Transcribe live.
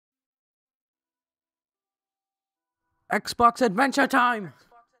Xbox Adventure Time!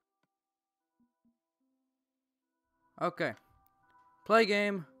 Okay. Play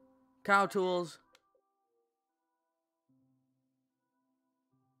game. Cow tools.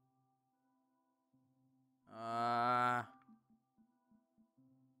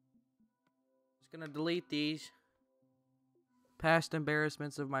 Just gonna delete these. Past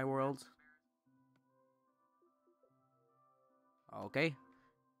embarrassments of my world. Okay.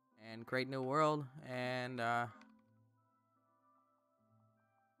 And create new world. And,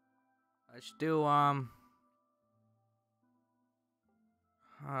 let's do,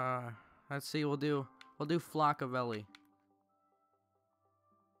 let's see, we'll do Flockavelli.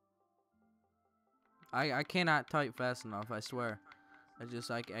 I cannot type fast enough, I swear. I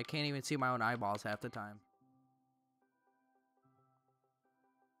can't even see my own eyeballs half the time.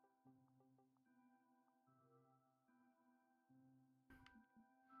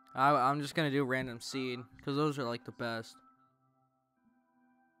 I'm just gonna do random seed, because those are like the best.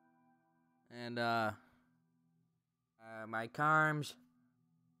 And, my carms.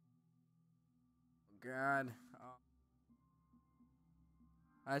 Oh, God. Oh.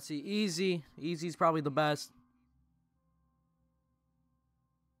 I see easy. Easy's probably the best.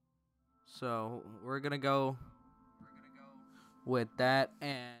 So, we're gonna go with that,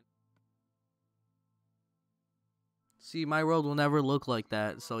 and see, my world will never look like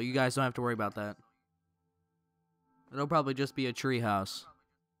that, so you guys don't have to worry about that. It'll probably just be a treehouse.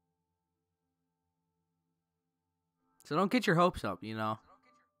 So don't get your hopes up, you know.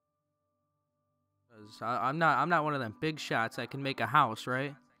 'Cause I'm not one of them big shots that can make a house,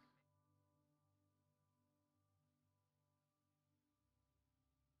 right?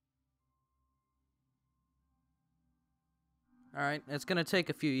 All right, it's gonna take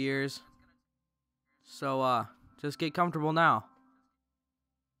a few years. So just get comfortable now.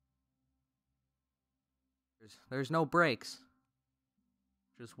 There's no breaks.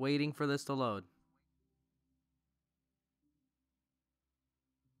 Just waiting for this to load.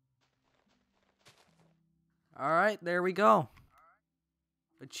 All right, there we go.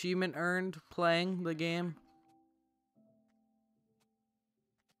 Achievement earned playing the game.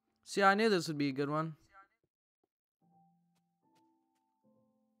 See, I knew this would be a good one.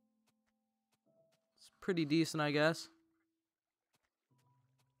 It's pretty decent, I guess.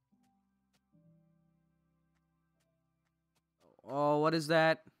 Oh, what is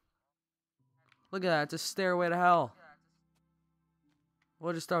that? Look at that, it's a stairway to hell.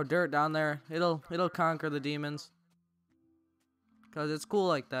 We'll just throw dirt down there. It'll conquer the demons. 'Cause it's cool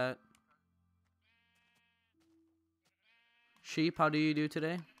like that. Sheep, how do you do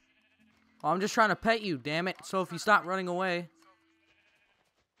today? Oh, I'm just trying to pet you, damn it. So if you stop running away.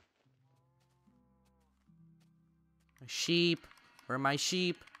 Sheep. Where are my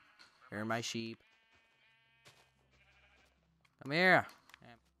sheep? Where are my sheep? Come here.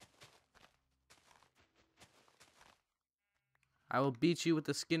 I will beat you with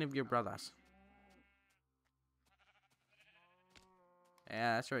the skin of your brothers.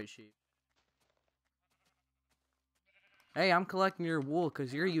 Yeah, that's right, sheep. Hey, I'm collecting your wool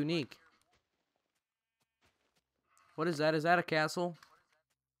because you're unique. What is that? Is that a castle?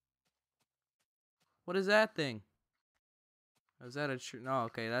 What is that thing? Is that a tree? No,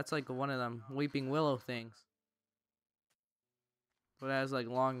 okay, that's like one of them weeping willow things. What has like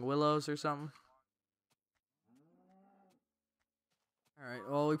long willows or something? Alright,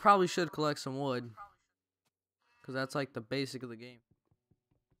 well, we probably should collect some wood. Because that's like the basic of the game.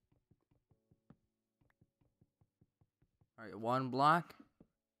 Alright, 1 block.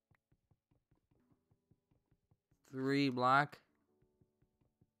 3 block.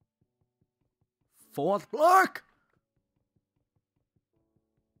 4th block!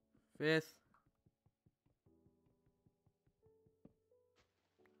 5th.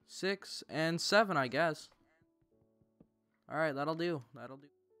 6 and 7, I guess. Alright, that'll do. That'll do.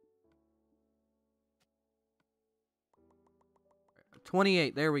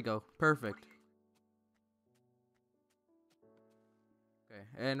 28, there we go. Perfect. Okay,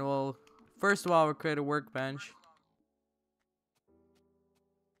 and we'll... First of all, we'll create a workbench.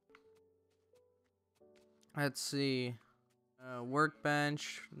 Let's see.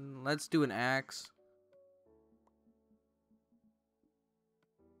 Workbench. Let's do an axe.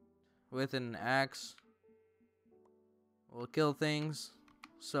 With an axe, we'll kill things.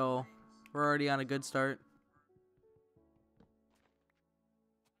 So, we're already on a good start.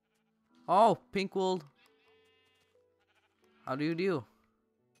 Oh, pink wool. How do you do?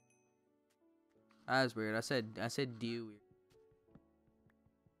 That's weird. I said do.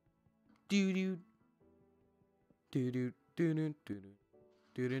 Do do do do do do do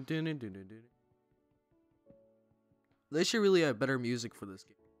do do do do do. They should really have better music for this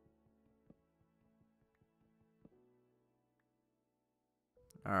game.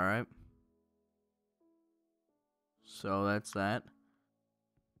 Alright. So that's that.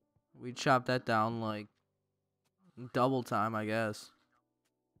 We chopped that down like double time, I guess.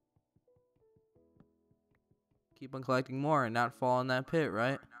 Keep on collecting more and not fall in that pit,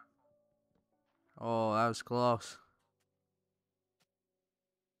 right? Oh, that was close.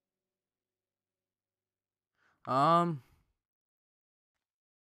 No.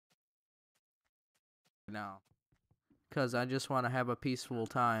 Because I just want to have a peaceful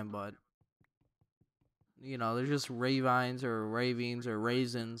time, but you know, there's just ravines or ravines or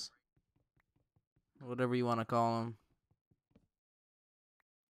raisins. Whatever you want to call them.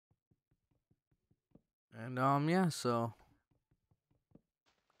 And, yeah, so.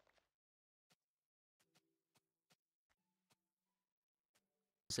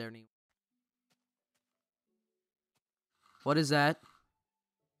 Is there any. What is that?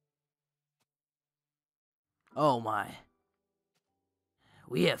 Oh my.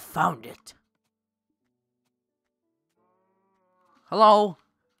 We have found it. Hello?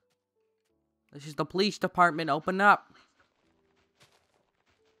 This is the police department. Open up.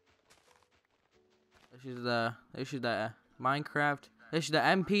 This is the Minecraft. This is the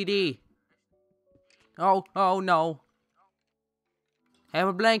MPD. Oh no. Have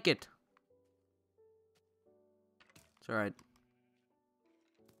a blanket. It's alright.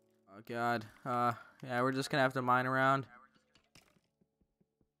 Oh god. Yeah, we're just gonna have to mine around.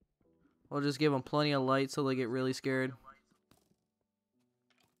 We'll just give them plenty of light so they get really scared.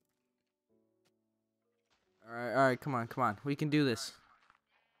 Alright, come on. We can do this.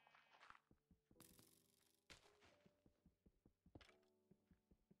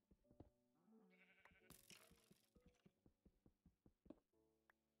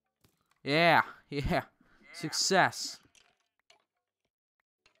 Yeah. Success.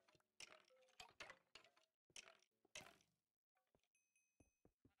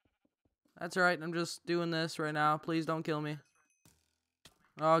 That's alright, I'm just doing this right now. Please don't kill me.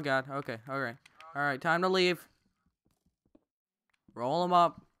 Oh god, okay, alright. Alright, time to leave. Roll them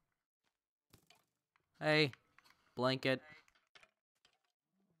up. Hey, blanket.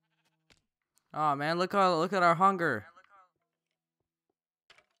 Oh man, look at our hunger.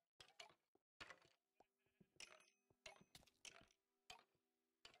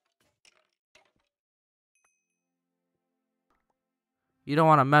 You don't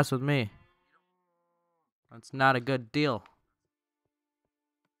want to mess with me. That's not a good deal.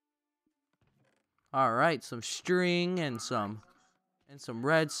 Alright, some string and some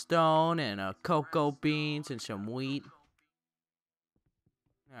redstone and cocoa beans and some wheat.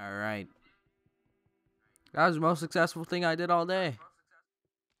 Alright. That was the most successful thing I did all day.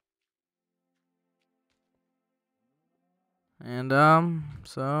 And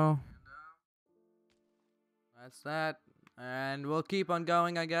so that's that. And we'll keep on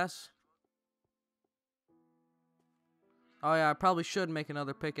going, I guess. Oh yeah, I probably should make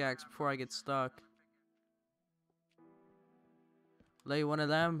another pickaxe before I get stuck. Lay one of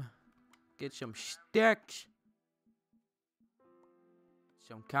them. Get some sticks.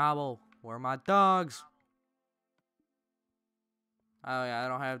 Some cobble. Where are my dogs? Oh yeah, I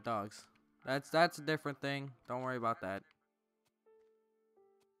don't have dogs. That's a different thing. Don't worry about that.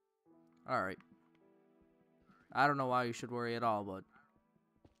 Alright. I don't know why you should worry at all, but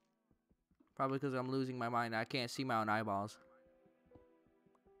probably because I'm losing my mind. I can't see my own eyeballs.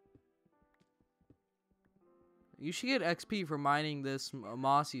 You should get XP for mining this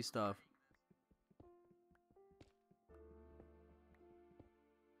mossy stuff.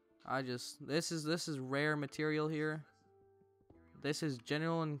 This is rare material here. This is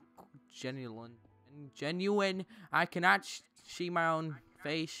genuine. I cannot see my own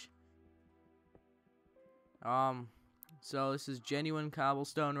face. So this is genuine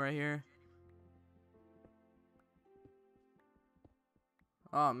cobblestone right here.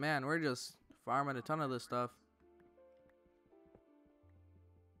 Oh man, we're just farming a ton of this stuff.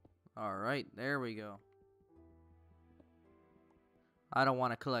 Alright, there we go. I don't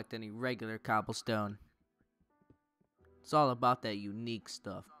want to collect any regular cobblestone. It's all about that unique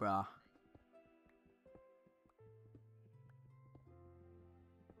stuff, brah.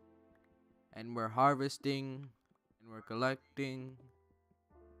 And we're harvesting, and we're collecting.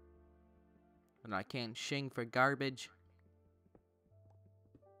 And I can't shing for garbage.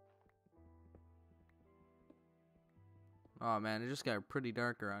 Oh man, it just got pretty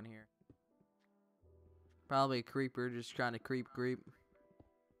dark around here. Probably a creeper just trying to creep.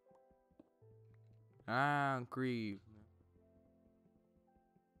 Ah, creep.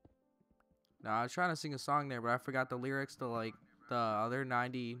 No, I was trying to sing a song there, but I forgot the lyrics to like the other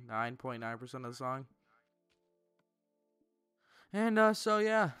 99.9% of the song. And so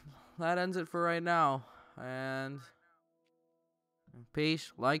yeah, that ends it for right now. And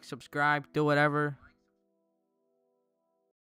peace, like, subscribe, do whatever.